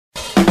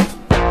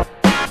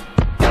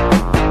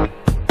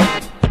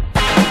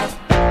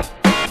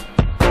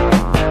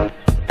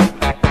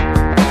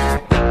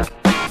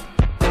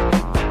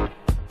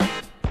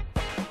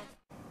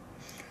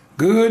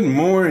Good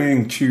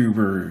morning,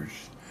 tubers.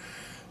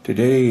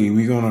 Today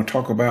we're going to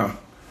talk about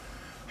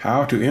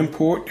how to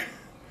import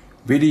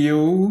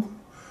video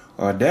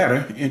or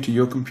data into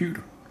your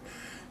computer.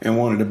 And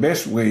one of the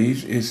best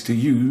ways is to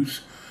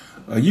use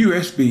a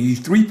USB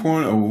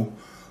 3.0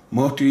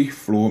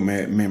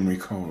 multi-format memory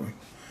card.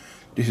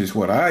 This is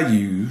what I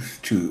use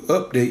to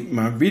update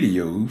my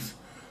videos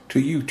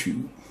to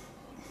YouTube.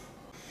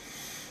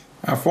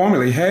 I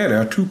formerly had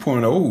a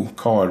 2.0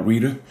 card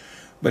reader,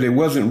 but it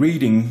wasn't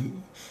reading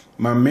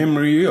my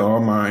memory or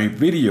my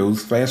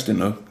videos fast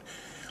enough,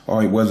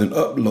 or it wasn't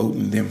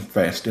uploading them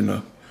fast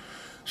enough.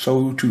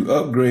 So to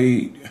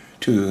upgrade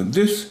to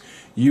this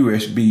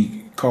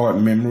USB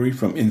card memory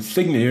from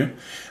Insignia,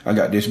 I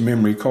got this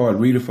memory card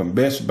reader from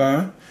Best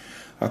Buy.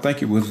 I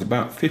think it was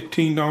about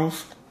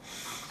 $15,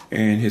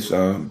 and it's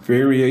a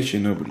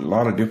variation of a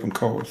lot of different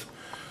cards.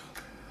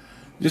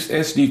 This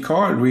SD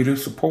card reader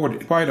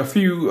supported quite a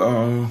few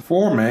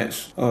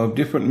formats of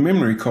different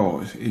memory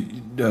cards.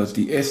 It does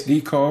the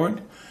SD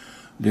card,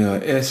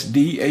 the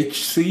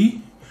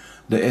SDHC,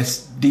 the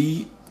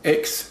SDXC,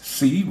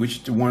 which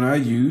is the one I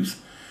use,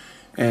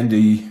 and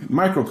the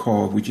micro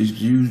card, which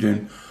is used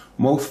in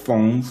most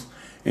phones.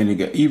 And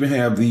it even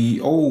have the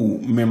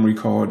old memory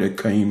card that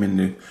came in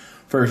the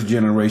first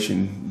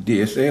generation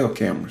DSL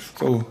cameras.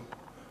 So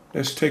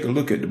let's take a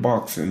look at the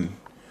box and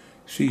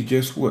see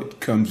just what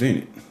comes in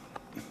it.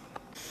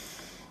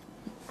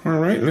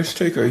 Alright, let's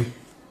take a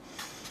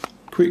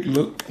quick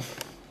look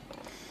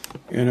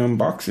and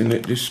unboxing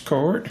at this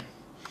card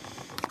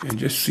and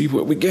just see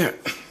what we got.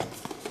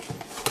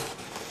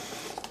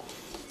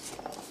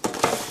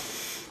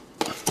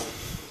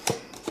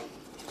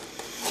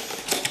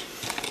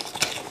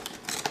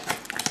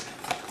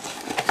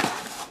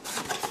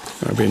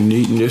 I've been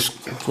needing this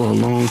for a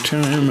long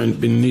time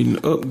and been needing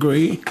to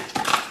upgrade.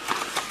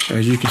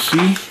 As you can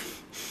see,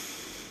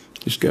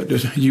 it's got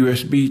this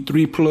USB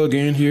 3 plug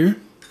in here.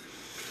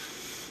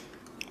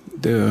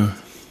 The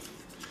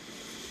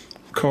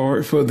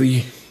card for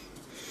the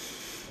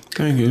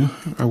thing here,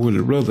 I would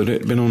have rather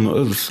that been on the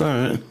other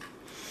side.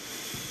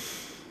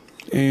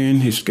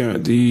 And it's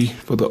got the,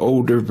 for the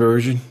older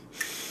version,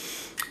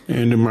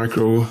 and the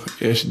micro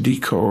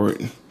SD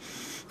card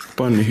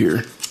under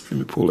here. Let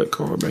me pull that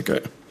card back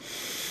out.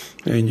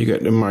 And you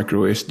got the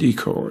micro SD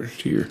card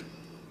here.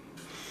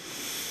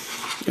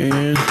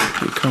 And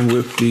it comes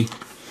with the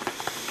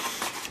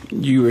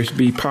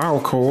USB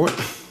power cord.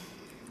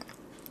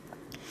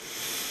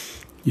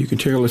 You can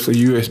tell it's a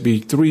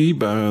USB 3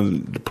 by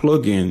the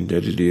plug-in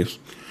that it is.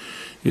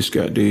 It's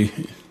got the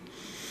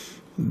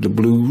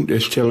blue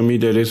that's telling me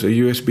that it's a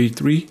USB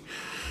 3,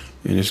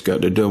 and it's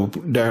got the double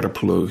data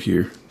plug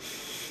here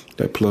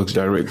that plugs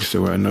directly,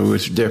 so I know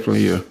it's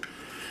definitely a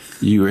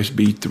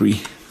USB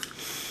 3.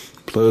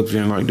 Plugs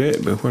in like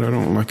that, but what I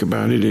don't like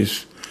about it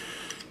is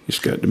it's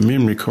got the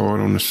memory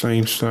card on the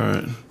same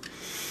side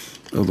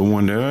of the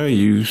one that I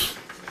use.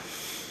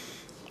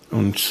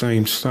 On the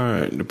same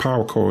side, the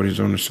power cord is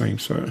on the same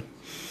side.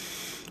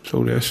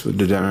 So that's the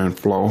design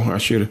flaw. I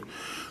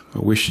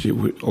wished it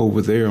would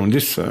over there on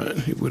this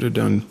side. It would have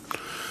done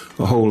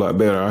a whole lot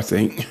better, I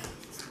think.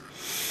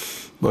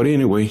 But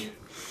anyway,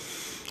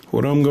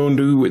 what I'm gonna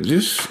do with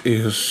this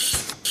is,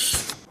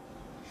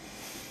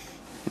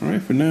 all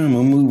right, for now I'm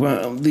gonna move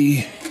out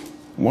the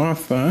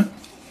Wi-Fi.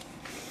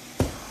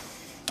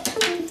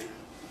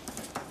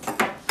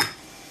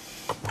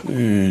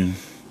 And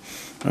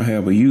I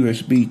have a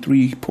USB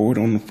 3 port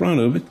on the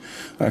front of it.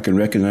 I can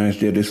recognize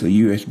that it's a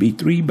USB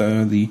 3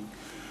 by the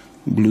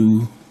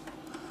blue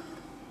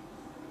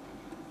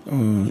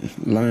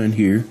line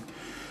here.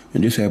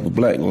 And this have a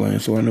black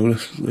line, so I know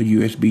that's a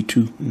USB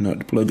 2, not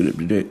to plug it up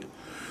to that.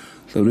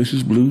 So this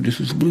is blue,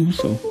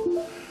 so.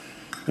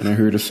 And I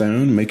heard a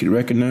sound, make it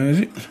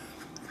recognize it.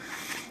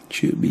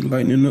 Should be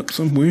lightening up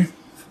somewhere.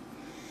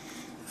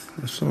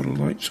 I saw the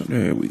light, so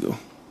there we go.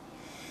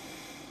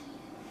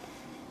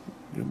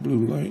 The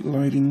blue light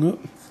lighting up,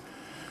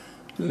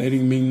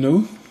 letting me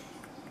know.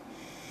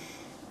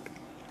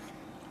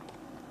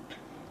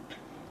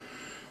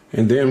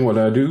 And then what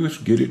I do is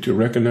get it to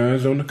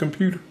recognize on the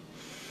computer.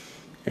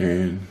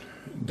 And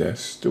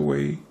that's the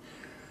way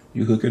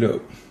you hook it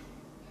up.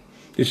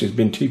 This has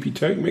been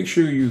TpTech. Make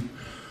sure you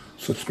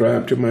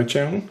subscribe to my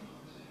channel.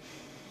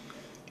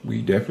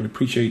 We definitely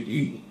appreciate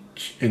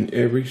each and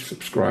every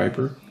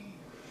subscriber.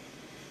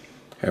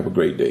 Have a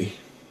great day.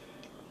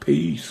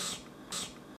 Peace.